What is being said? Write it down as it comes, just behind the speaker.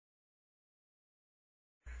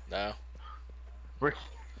No. Ricky.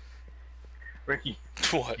 Ricky.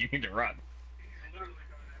 What? You need to run.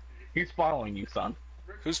 He's following you, son.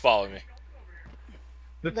 Who's following me?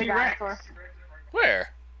 The T-Rex. Where?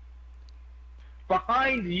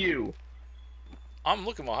 Behind you. I'm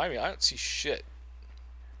looking behind me. I don't see shit.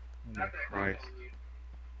 Oh my Christ.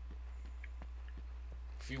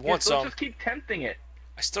 If you want some, just keep tempting it.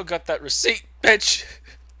 I still got that receipt, bitch.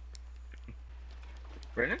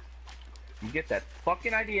 Brennan, you get that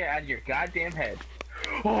fucking idea out of your goddamn head.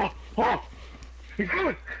 Oh, oh, he's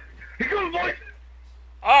coming. He's coming, boys.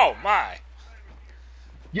 Oh my.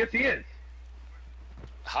 Yes, he is.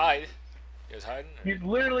 Hide. You guys hiding? Or? He's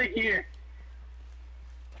literally here.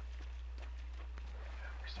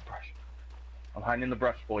 Where's the brush? I'm hiding in the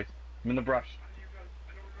brush, boys. I'm in the brush.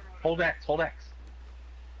 Hold X. Hold X.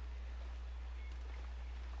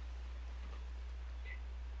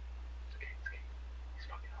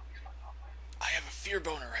 I have a fear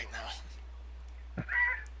boner right now. Let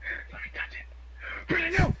me touch it.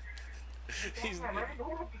 Brennan, no! He's...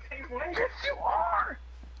 Yes, you are!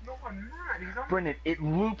 No, I'm not. He's on. Brennan, it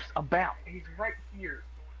loops about. He's right here.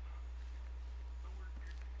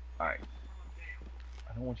 Alright.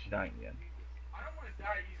 I don't want you dying again. I don't want to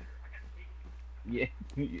die either. I got 8.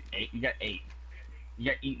 Yeah, you got 8. You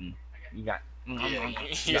got eaten. You got...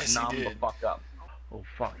 yes, you he got did. the fuck up. Oh,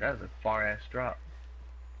 fuck. That was a far-ass drop.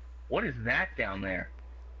 What is that down there?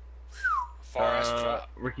 Far ass drop.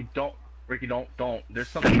 Ricky, don't. Ricky, don't. There's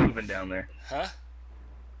something moving down there. Huh?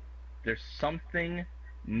 There's something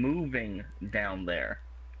moving down there.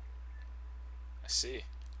 I see.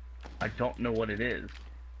 I don't know what it is.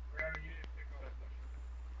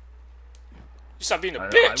 You stop being a I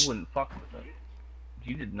bitch. wouldn't fuck with it.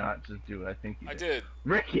 You did not just do it. I think you did. I did.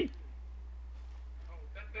 Ricky! Oh,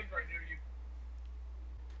 that thing's right near you.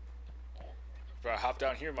 Bro, hop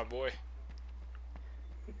down here, my boy.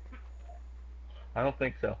 I don't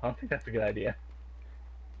think so. I don't think that's a good idea.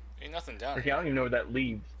 Ain't nothing down Ricky, here. I don't even know where that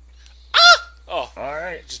leads. Oh,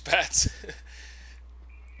 Alright. just bats.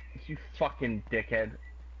 You fucking dickhead.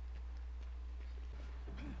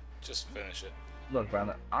 Just finish it. Look,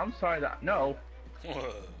 Brown, I'm sorry that... No.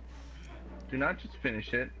 Do not just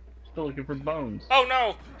finish it. Still looking for bones. Oh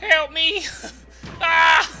no! Help me!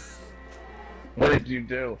 Ah! What did you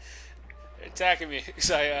do? They're attacking me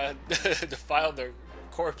because I defiled their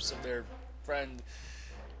corpse of their friend.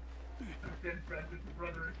 Dead friend with the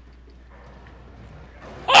brother.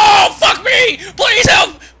 Oh, fuck me! Please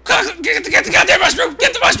help! Get the goddamn mushroom!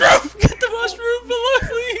 Get the mushroom! Get the mushroom below,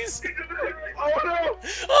 please! Oh no!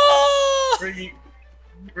 Oh!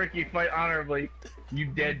 Ricky, fight honorably. You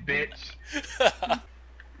dead bitch.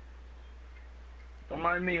 Don't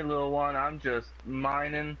mind me, little one. I'm just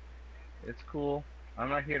mining. It's cool. I'm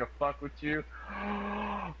not here to fuck with you.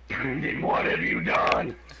 Brandon, what have you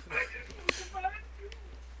done?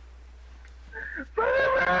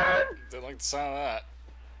 Didn't like the sound of that.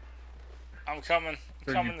 I'm coming.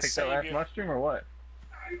 So Coming you to pick that save last you. mushroom or what?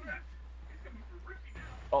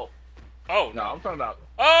 Oh. Oh No, I'm talking about...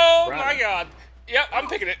 Oh Brandon. my god. Yep, I'm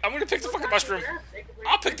picking it. I'm gonna pick the fucking mushroom.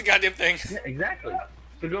 I'll pick the goddamn thing. Yeah, exactly.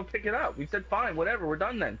 So go pick it up. We said fine, whatever, we're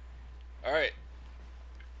done then. Alright.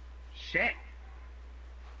 Shit.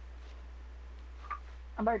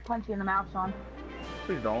 I'm about to punch you in the mouth, Sean.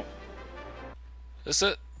 Please don't. This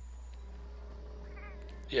it?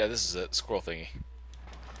 Yeah, this is it. Squirrel thingy.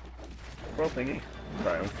 Bro thingy.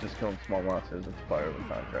 Sorry, I'm just killing small monsters. It's part of the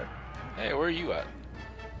contract. Hey, where are you at?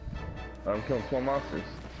 I'm killing small monsters.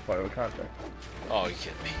 It's part of the contract. Oh, you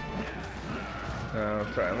kidding me?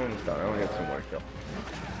 Sorry, I'm almost done. I only got 2 more to kill.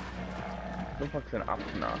 What the fuck's an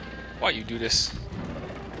optional? Why you do this?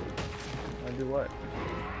 I do what?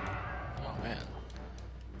 Oh man.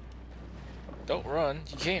 Don't run.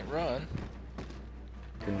 You can't run.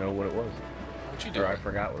 Didn't know what it was. What you Or doing? I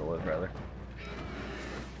forgot what it was, rather.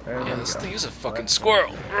 There Yeah, we this go. thing is a fucking Well,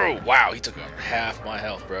 squirrel. Oh, wow, he took out half my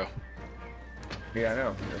health, bro. Yeah, I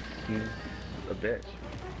know. He's a bitch.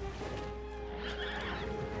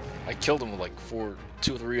 I killed him with like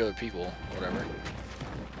 2 or 3 other people, whatever.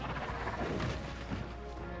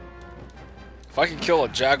 If I could kill a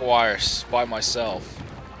jaguar by myself,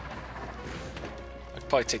 I could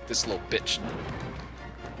probably take this little bitch.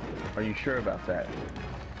 Are you sure about that?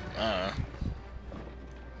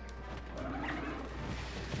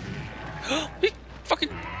 He fucking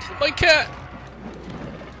hit my cat!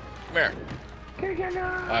 Come here.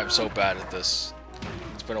 I'm so bad at this.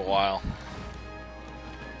 It's been a while.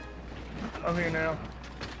 I'm here now.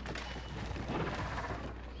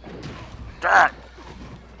 Ah!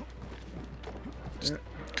 Just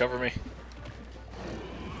cover me.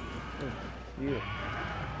 You.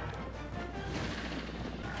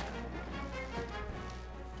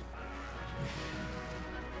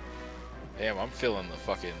 Damn, I'm feeling the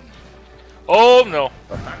fucking... Oh, no.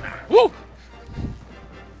 Woo!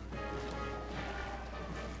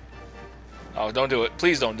 Oh, don't do it.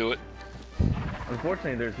 Please don't do it.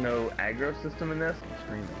 Unfortunately, there's no aggro system in this.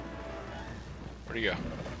 Where'd he go?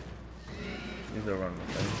 He's over on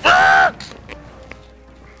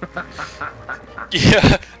the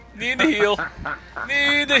Yeah, need to heal.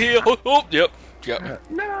 Need to heal. Oh, oh, yep. Yep.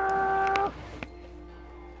 No!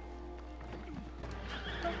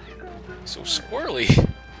 So squirrely.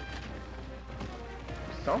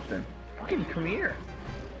 Something. Fucking come here.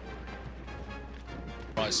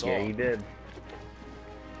 I saw. Yeah, he did.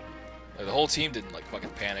 Like, the whole team didn't like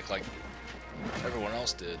fucking panic like everyone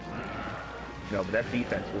else did. No, but that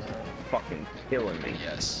defense was fucking killing me.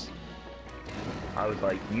 Yes. I was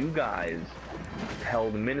like, you guys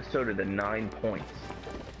held Minnesota to 9 points.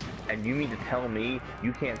 And you mean to tell me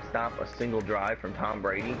you can't stop a single drive from Tom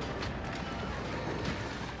Brady?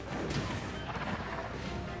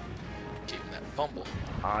 Gave him that fumble.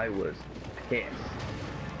 I was pissed.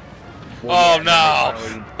 Oh yeah,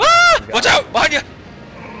 no! Ah! Watch out! Behind you!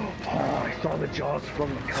 Oh, I saw the jaws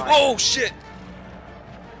from the cut. Oh shit!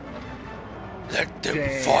 Let them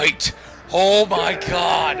Damn. fight! Oh my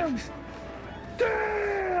god!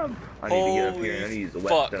 Damn! I need to get up here and I need to use the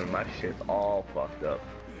Fuck. whetstone. My shit's all fucked up.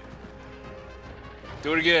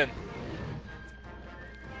 Do it again.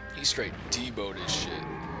 He straight Debo'd his shit.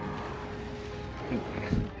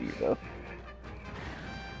 Devo.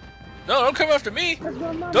 No, don't come after me!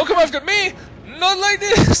 Don't come after me! Not like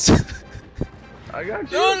this! I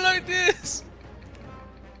got you! Not like this!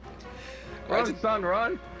 Run, son,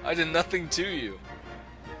 run! I did nothing to you.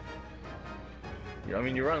 I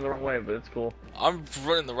mean, you're running the wrong way, but it's cool. I'm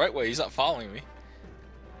running the right way. He's not following me.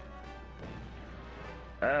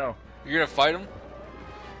 Ow. You're gonna fight him?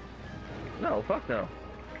 No, fuck no.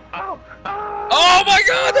 Ow! Ow! Oh my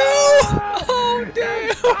god, no! Oh,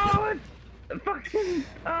 damn! Oh, it's fucking...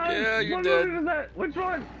 Yeah, you're what dead. movie was that? Which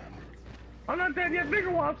one? I'm not dead yet. Bigger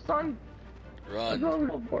whop, son. That's Run. what I'm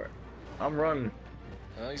going for. I'm running.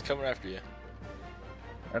 Oh, he's coming after you.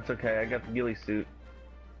 That's okay. I got the ghillie suit.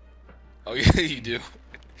 Oh, yeah, you do.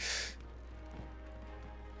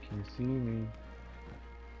 Can you see me?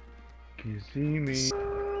 Can you see me?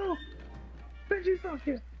 Oh! Benji, fuck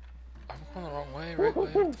you. I'm going the wrong way, right way?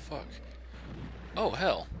 What the fuck? Oh,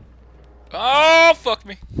 hell. Oh, fuck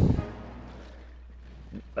me.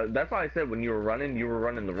 That's why I said when you were running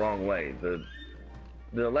the wrong way. The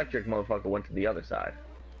electric motherfucker went to the other side.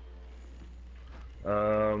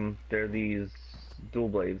 They're these dual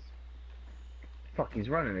blades. Fuck, he's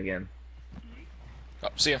running again. Oh,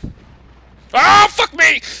 see him. Oh, fuck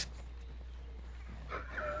me!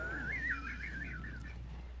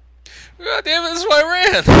 God damn it, this is why I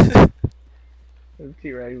ran! And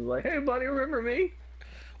T-Rex was like, hey buddy, remember me?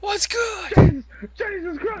 What's good?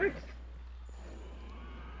 Jesus Christ!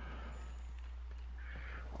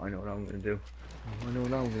 I know what I'm gonna do. I know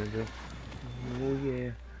what I'm gonna do. Oh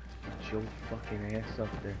yeah. Get your fucking ass up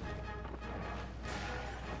there.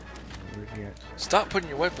 Where's he at? Stop putting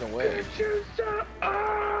your weapon away. Get your stuff.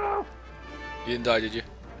 Oh! You didn't die, did you?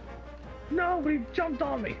 No, but he jumped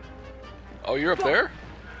on me. Oh, you're up Fuck. there?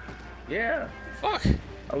 Yeah. Fuck.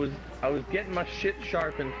 I was getting my shit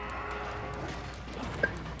sharpened.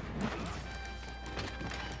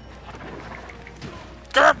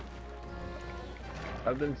 Grr!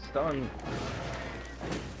 I've been stunned.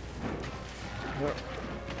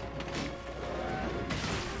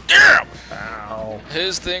 Yeah! Ow.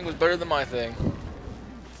 His thing was better than my thing.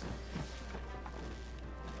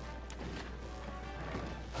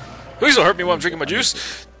 Please don't hurt me while I'm drinking my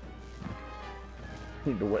juice.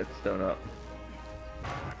 Need the whetstone up.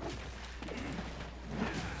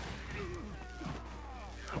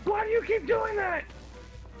 Why do you keep doing that?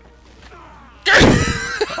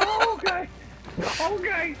 Oh, okay.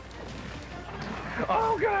 Okay.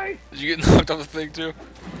 Okay. Did you get knocked off the thing too?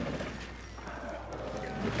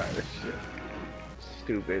 What kind of shit?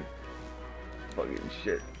 Stupid. Fucking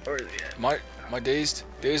shit. Where is he at? My dazed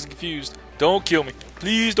and confused. Don't kill me.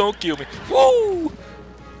 Please don't kill me. Woo!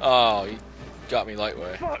 Oh, he got me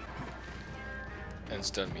lightweight. Fuck. And it's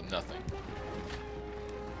done me nothing.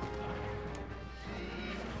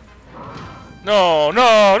 No,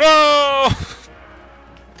 no, no!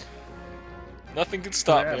 Nothing can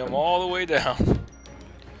stop me. I'm all the way down.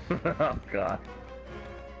 Oh god.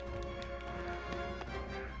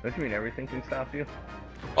 Does that mean everything can stop you?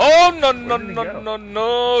 Oh no no Where did he no go? no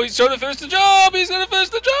no! He's trying to finish the job. He's gonna finish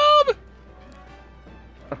the job.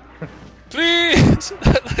 Please,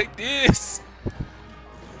 not like this.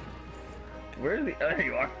 Where is he? Oh, there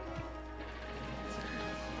you are.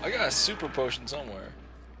 I got a super potion somewhere.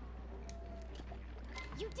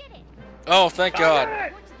 You did it. Oh, thank God.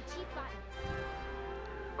 Report to the chief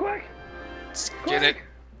botanist. Quick! Get it.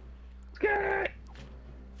 Get it!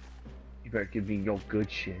 You better give me your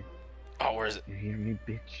good shit. Oh, where is it? You hear me,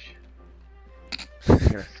 bitch? I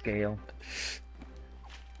got a scale.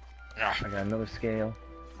 Ah. I got another scale.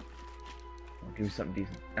 I'll give you something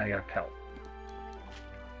decent. I got a pelt.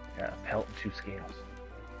 I got a pelt and 2 scales.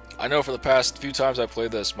 I know for the past few times I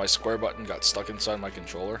played this, my square button got stuck inside my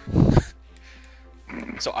controller.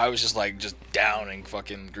 So I was just like, downing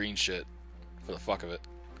fucking green shit for the fuck of it.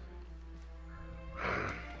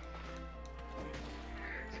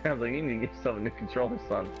 Sounds like you need to get yourself a new controller,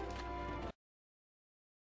 son.